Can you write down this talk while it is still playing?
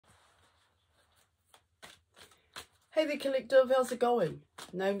Hey there collective, how's it going?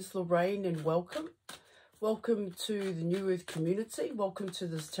 Name's Lorraine and welcome. Welcome to the New Earth community. Welcome to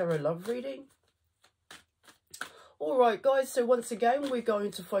this tarot love reading. Alright guys, so once again we're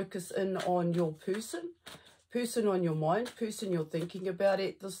going to focus in on your person on your mind, person you're thinking about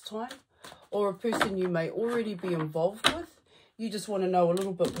at this time, or a person you may already be involved with. You just want to know a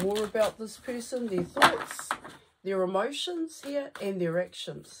little bit more about this person, their thoughts, their emotions here, and their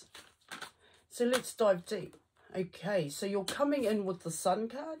actions. So let's dive deep. Okay, so you're coming in with the Sun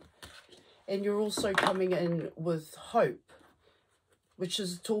card, and you're also coming in with hope, which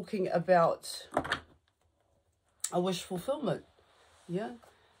is talking about a wish fulfillment. Yeah,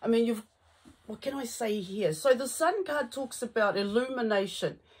 I mean, what can I say here? So the Sun card talks about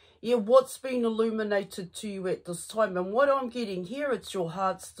illumination. Yeah, what's been illuminated to you at this time, and what I'm getting here, it's your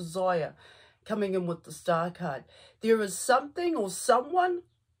heart's desire. Coming in with the Star card, there is something or someone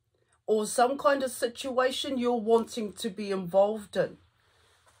or some kind of situation you're wanting to be involved in.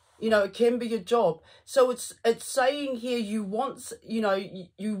 You know, it can be a job. So it's saying here you want,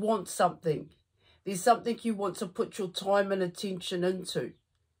 you want something. There's something you want to put your time and attention into.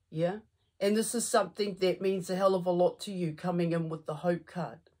 Yeah? And this is something that means a hell of a lot to you, coming in with the Hope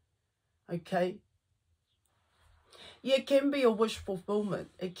card. Okay? Yeah, it can be a wish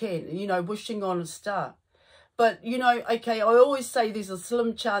fulfillment. It can, wishing on a star. But, okay, I always say there's a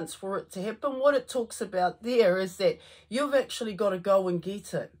slim chance for it to happen. What it talks about there is that you've actually got to go and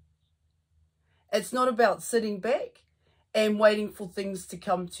get it. It's not about sitting back and waiting for things to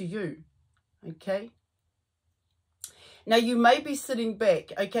come to you, okay? Now, you may be sitting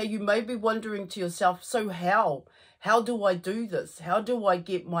back, okay? You may be wondering to yourself, so how? How do I do this? How do I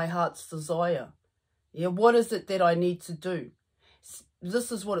get my heart's desire? Yeah, what is it that I need to do?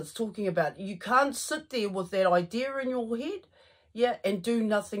 This is what it's talking about. You can't sit there with that idea in your head, yeah, and do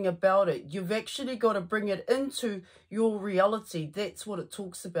nothing about it. You've actually got to bring it into your reality. That's what it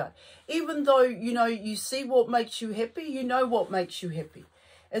talks about. Even though, you see what makes you happy, you know what makes you happy.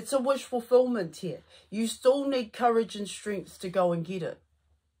 It's a wish fulfillment here. You still need courage and strength to go and get it.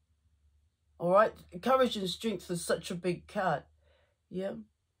 All right? Courage and strength is such a big card. Yeah?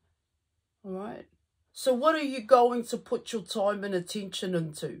 All right? So what are you going to put your time and attention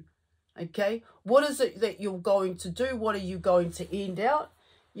into? Okay? What is it that you're going to do? What are you going to end out?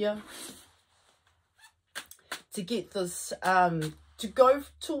 Yeah? To get this, to go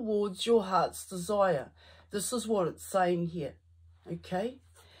towards your heart's desire. This is what it's saying here. Okay?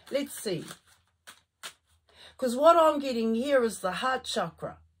 Let's see. Because what I'm getting here is the heart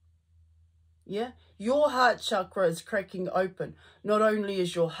chakra. Yeah? Your heart chakra is cracking open. Not only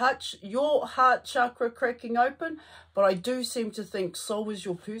is your heart chakra cracking open, but I do seem to think so is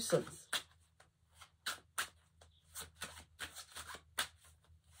your person's.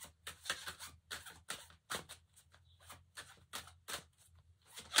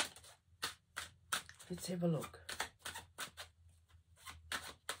 Let's have a look.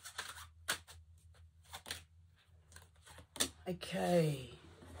 Okay.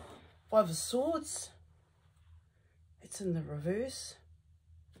 Five of Swords. It's in the reverse.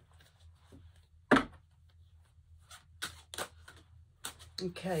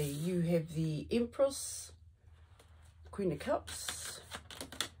 Okay, you have the Empress, Queen of Cups.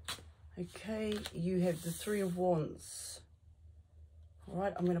 Okay, you have the Three of Wands. All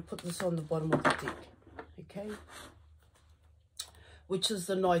right, I'm going to put this on the bottom of the deck. Okay, which is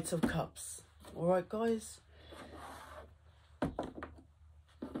the Knight of Cups. All right, guys.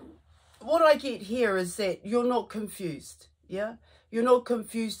 What I get here is that you're not confused, yeah? You're not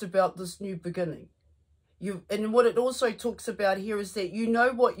confused about this new beginning. And what it also talks about here is that you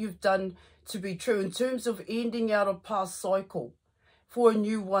know what you've done to be true in terms of ending out a past cycle for a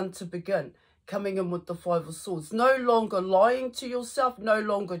new one to begin, coming in with the Five of Swords. No longer lying to yourself, no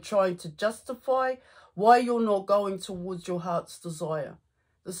longer trying to justify why you're not going towards your heart's desire.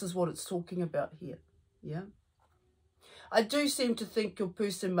 This is what it's talking about here, yeah? I do seem to think your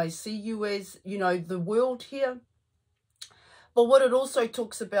person may see you as, the world here. But what it also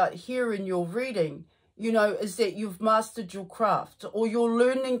talks about here in your reading, is that you've mastered your craft, or you're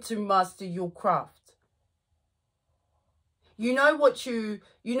learning to master your craft. You know what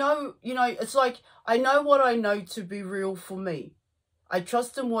it's like, I know what I know to be real for me. I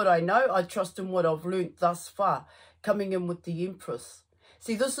trust in what I know. I trust in what I've learned thus far, coming in with the Empress.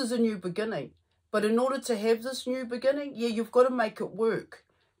 See, this is a new beginning. But in order to have this new beginning, yeah, you've got to make it work.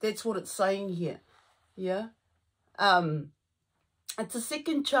 That's what it's saying here. Yeah. It's a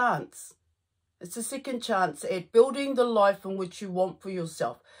second chance. It's a second chance at building the life in which you want for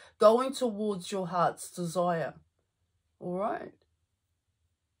yourself. Going towards your heart's desire. All right.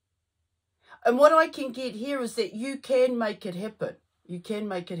 And what I can get here is that you can make it happen. You can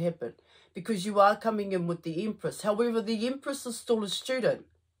make it happen because you are coming in with the Empress. However, the Empress is still a student.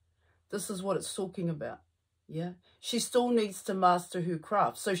 This is what it's talking about. Yeah. She still needs to master her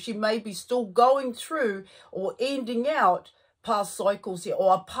craft. So she may be still going through or ending out past cycles here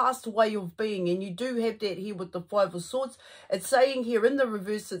or a past way of being. And you do have that here with the Five of Swords. It's saying here in the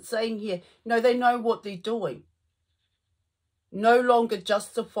reverse, it's saying here, you know, they know what they're doing. No longer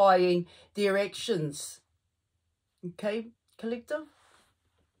justifying their actions. Okay, collective?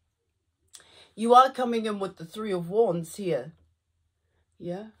 You are coming in with the Three of Wands here.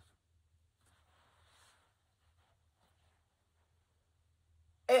 Yeah.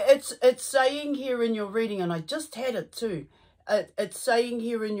 It's saying here in your reading, and I just had it too. It's saying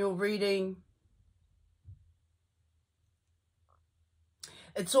here in your reading,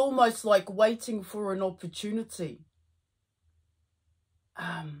 it's almost like waiting for an opportunity.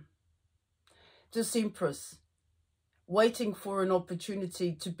 This Empress, waiting for an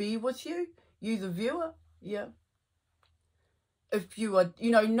opportunity to be with you, the viewer, yeah. If you are,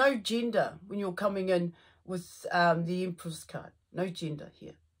 you know, no gender when you're coming in with the Empress card. No gender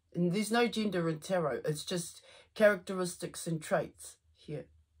here. And there's no gender in tarot. It's just characteristics and traits here.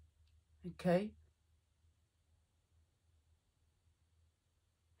 Okay?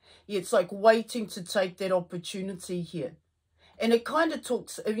 Yeah, it's like waiting to take that opportunity here. And it kind of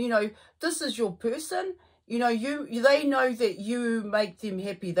talks, you know, this is your person. You know, they know that you make them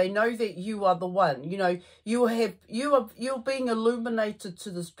happy. They know that you are the one. You know, you're being illuminated to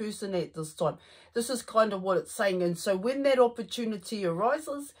this person at this time. This is kind of what it's saying. And so when that opportunity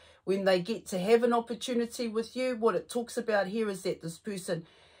arises, when they get to have an opportunity with you, what it talks about here is that this person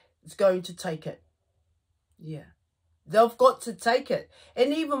is going to take it. Yeah. They've got to take it.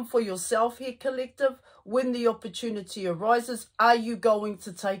 And even for yourself here, collective, when the opportunity arises, are you going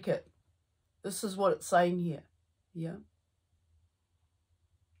to take it? This is what it's saying here. Yeah.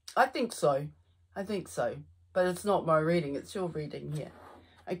 I think so. I think so. But it's not my reading. It's your reading here.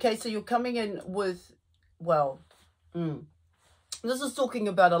 Okay, so you're coming in with, well, this is talking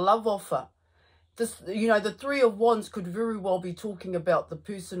about a love offer. This, you know, the Three of Wands could very well be talking about the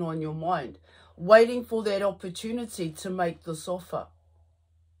person on your mind, waiting for that opportunity to make this offer.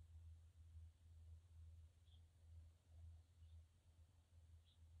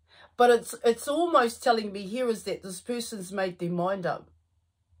 But it's almost telling me here is that this person's made their mind up.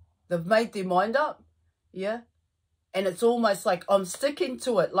 They've made their mind up, yeah? And it's almost like I'm sticking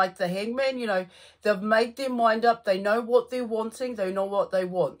to it, like the Hangman, you know. They've made their mind up. They know what they're wanting. They know what they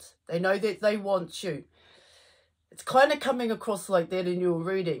want. They know that they want you. It's kind of coming across like that in your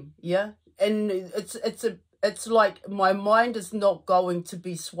reading, yeah? And it's like my mind is not going to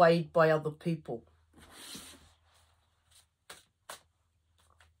be swayed by other people.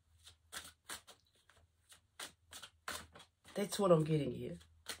 That's what I'm getting here.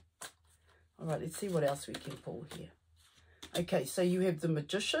 All right, let's see what else we can pull here. Okay, so you have the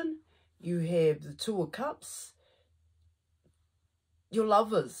Magician. You have the Two of Cups. Your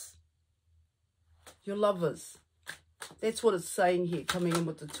lovers. Your lovers. That's what it's saying here, coming in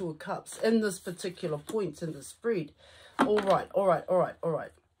with the Two of Cups. In this particular point in the spread. All right, all right, all right, all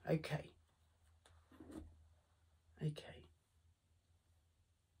right. Okay. Okay.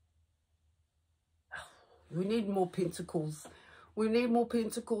 We need more pentacles. We need more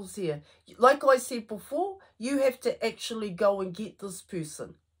pentacles here. Like I said before, you have to actually go and get this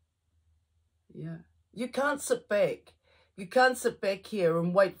person. Yeah. You can't sit back. You can't sit back here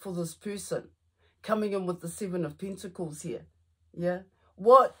and wait for this person. Coming in with the Seven of Pentacles here. Yeah.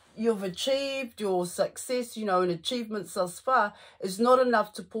 What you've achieved, your success, you know, and achievements thus far is not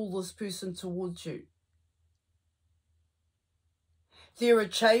enough to pull this person towards you. There are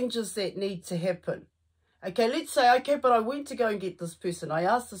changes that need to happen. Okay, let's say, okay, but I went to go and get this person. I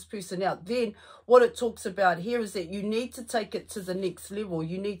asked this person out. Then what it talks about here is that you need to take it to the next level.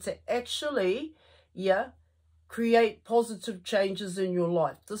 You need to actually, yeah, create positive changes in your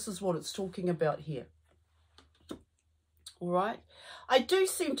life. This is what it's talking about here. All right. I do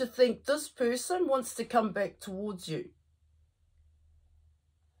seem to think this person wants to come back towards you.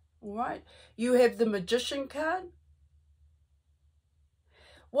 All right. You have the Magician card.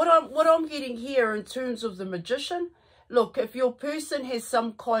 What I'm getting here in terms of the Magician, look, if your person has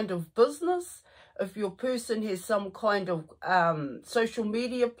some kind of business, if your person has some kind of social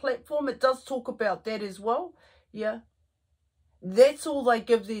media platform, it does talk about that as well. Yeah. That's all they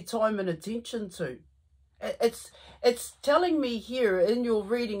give their time and attention to. It's telling me here in your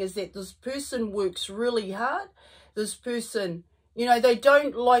reading is that this person works really hard. This person, you know, they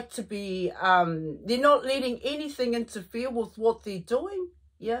don't like to be, they're not letting anything interfere with what they're doing.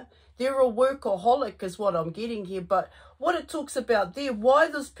 Yeah, they're a workaholic is what I'm getting here. But what it talks about there, why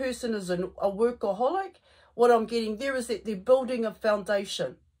this person is a workaholic, what I'm getting there is that they're building a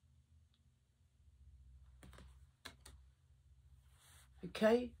foundation.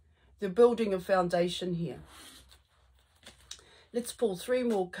 Okay, they're building a foundation here. Let's pull 3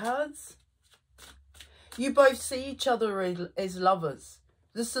 more cards. You both see each other as lovers.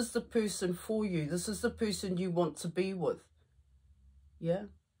 This is the person for you. This is the person you want to be with. Yeah.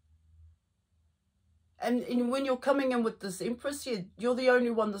 And when you're coming in with this Empress, you're the only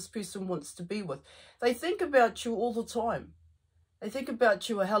one this person wants to be with. They think about you all the time. They think about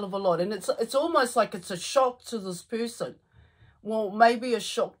you a hell of a lot. And it's almost like it's a shock to this person. Well, maybe a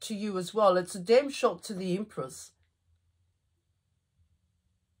shock to you as well. It's a damn shock to the Empress.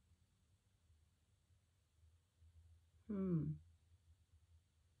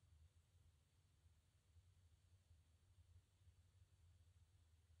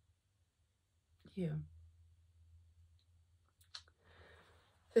 Yeah.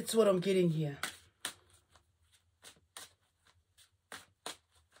 That's what I'm getting here.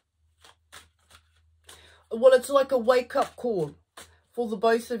 Well, it's like a wake-up call for the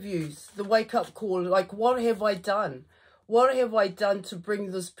both of you. The wake-up call, like, what have I done? What have I done to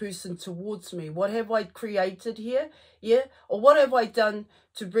bring this person towards me? What have I created here? Yeah? Or what have I done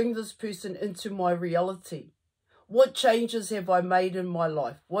to bring this person into my reality? What changes have I made in my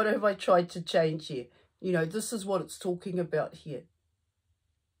life? What have I tried to change here? You know, this is what it's talking about here.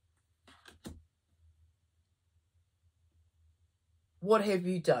 What have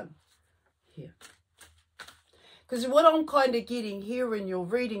you done here? Because what I'm kind of getting here in your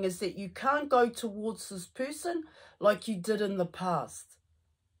reading is that you can't go towards this person like you did in the past.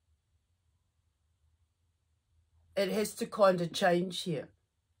 It has to kind of change here.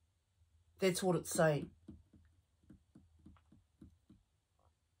 That's what it's saying.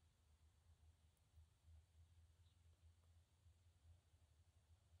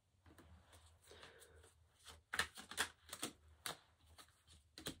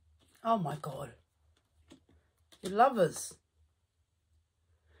 Oh my God. Your lovers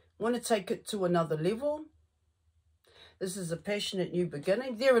want to take it to another level. This is a passionate new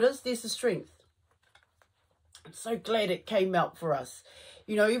beginning. There it is. There's the strength. I'm so glad it came out for us.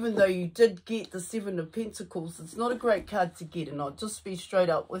 You know, even though you did get the 7 of Pentacles, it's not a great card to get. And I'll just be straight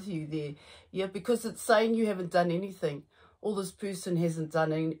up with you there. Yeah, because it's saying you haven't done anything. Or this person hasn't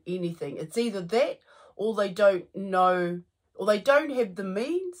done anything. It's either that or they don't know, or they don't have the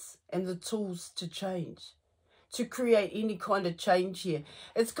means and the tools to change, to create any kind of change here.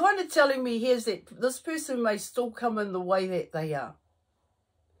 It's kind of telling me here that this person may still come in the way that they are.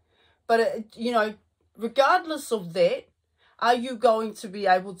 But, you know, regardless of that, are you going to be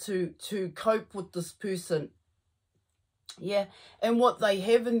able to cope with this person? Yeah, and what they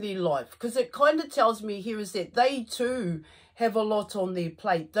have in their life. Because it kind of tells me here is that they too have a lot on their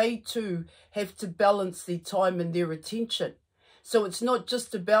plate. They too have to balance their time and their attention. So it's not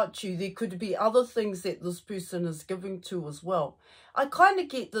just about you. There could be other things that this person is giving to as well. I kind of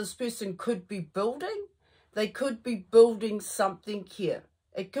get this person could be building. They could be building something here.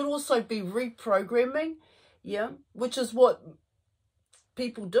 It could also be reprogramming, yeah, which is what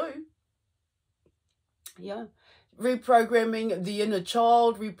people do. Yeah, reprogramming the inner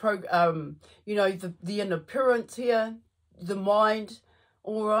child, you know, the inner parent here, the mind,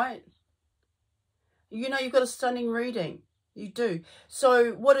 all right. You know, you've got a stunning reading. You do.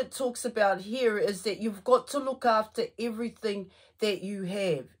 So what it talks about here is that you've got to look after everything that you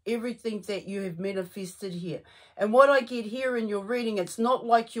have, everything that you have manifested here. And what I get here in your reading, it's not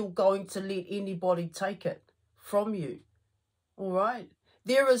like you're going to let anybody take it from you. All right.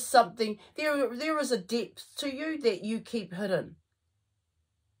 There is something, there is a depth to you that you keep hidden.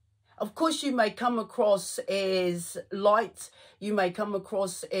 Of course, you may come across as light. You may come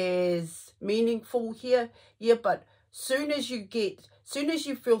across as meaningful here. Yeah, but soon as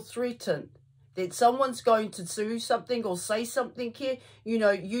you feel threatened that someone's going to do something or say something here, you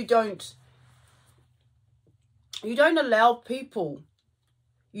know, you don't allow people.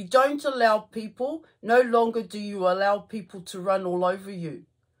 You don't allow people. No longer do you allow people to run all over you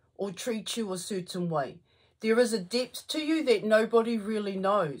or treat you a certain way. There is a depth to you that nobody really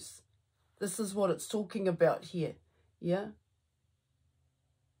knows. This is what it's talking about here. Yeah.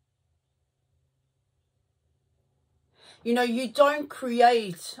 You know, you don't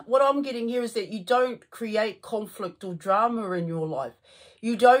create, what I'm getting here is that you don't create conflict or drama in your life.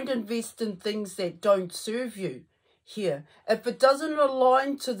 You don't invest in things that don't serve you here. If it doesn't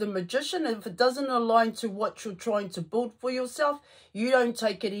align to the magician, if it doesn't align to what you're trying to build for yourself, you don't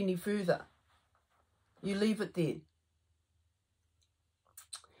take it any further. You leave it there.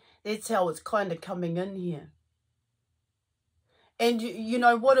 That's how it's kind of coming in here. And you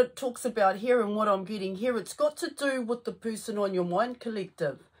know what it talks about here and what I'm getting here, it's got to do with the person on your mind,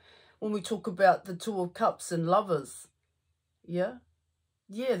 collective. When we talk about the Two of Cups and Lovers. Yeah?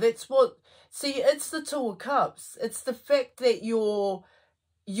 Yeah, that's what... See, it's the Two of Cups. It's the fact that you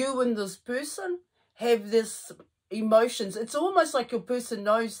and this person have this emotions. It's almost like your person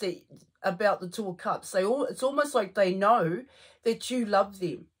knows that about the Two of Cups. It's almost like they know that you love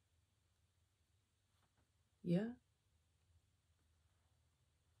them. Yeah?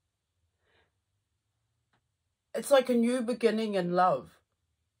 It's like a new beginning in love.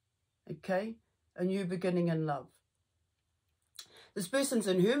 Okay? A new beginning in love. This person's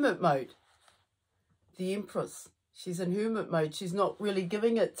in hermit mode. The Empress. She's in hermit mode. She's not really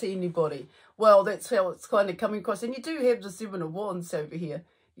giving it to anybody. Well, that's how it's kind of coming across. And you do have the Seven of Wands over here.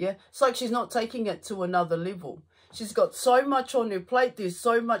 Yeah? It's like she's not taking it to another level. She's got so much on her plate. There's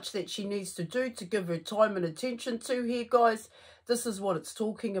so much that she needs to do to give her time and attention to here, guys. This is what it's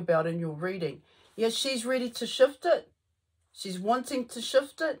talking about in your reading. Yeah, she's ready to shift it. She's wanting to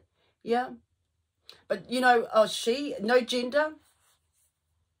shift it. Yeah. But, you know, she, no gender.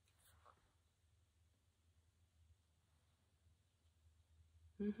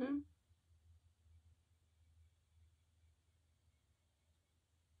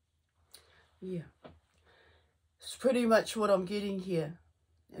 Yeah. It's pretty much what I'm getting here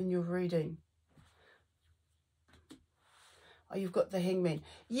in your reading. Oh, you've got the Hangman.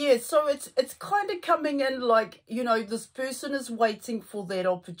 Yeah, so it's kind of coming in like, you know, this person is waiting for that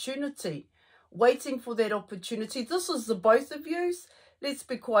opportunity. Waiting for that opportunity. This is the both of yous. Let's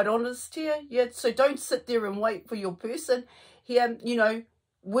be quite honest here. Yeah, so don't sit there and wait for your person. Here, you know,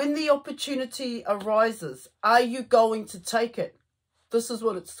 when the opportunity arises, are you going to take it? This is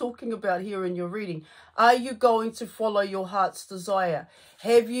what it's talking about here in your reading. Are you going to follow your heart's desire?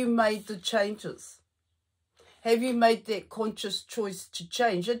 Have you made the changes? Have you made that conscious choice to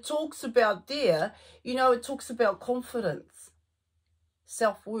change? It talks about there, you know, it talks about confidence,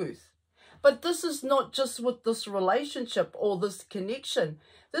 self-worth. But this is not just with this relationship or this connection.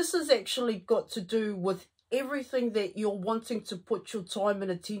 This has actually got to do with everything that you're wanting to put your time and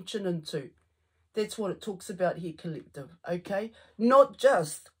attention into. That's what it talks about here, collective, okay? Not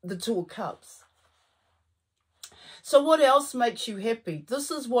just the Two of Cups. So what else makes you happy?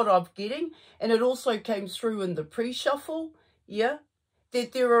 This is what I'm getting, and it also came through in the pre-shuffle, yeah?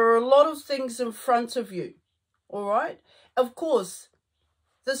 That there are a lot of things in front of you, all right? Of course,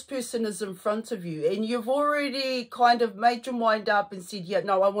 this person is in front of you, and you've already kind of made your mind up and said, yeah,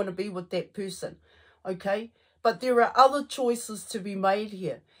 no, I want to be with that person, okay? But there are other choices to be made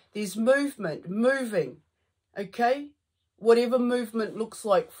here. There's movement, moving, okay? Whatever movement looks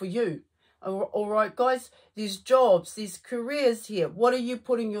like for you. All right, guys? There's jobs, there's careers here. What are you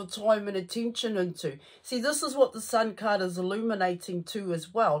putting your time and attention into? See, this is what the Sun card is illuminating too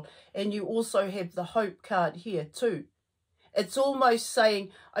as well. And you also have the Hope card here too. It's almost saying,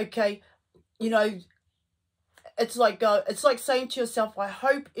 okay, you know, it's like saying to yourself, I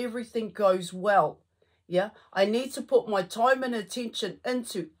hope everything goes well. Yeah, I need to put my time and attention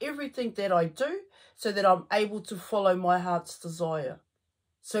into everything that I do so that I'm able to follow my heart's desire.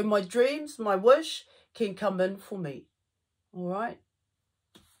 So my dreams, my wish can come in for me. All right?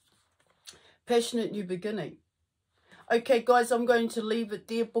 Passionate new beginning. Okay, guys, I'm going to leave it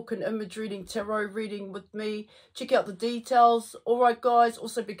there. Book an image reading, tarot reading with me. Check out the details. All right, guys,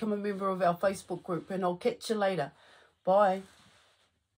 also become a member of our Facebook group, and I'll catch you later. Bye.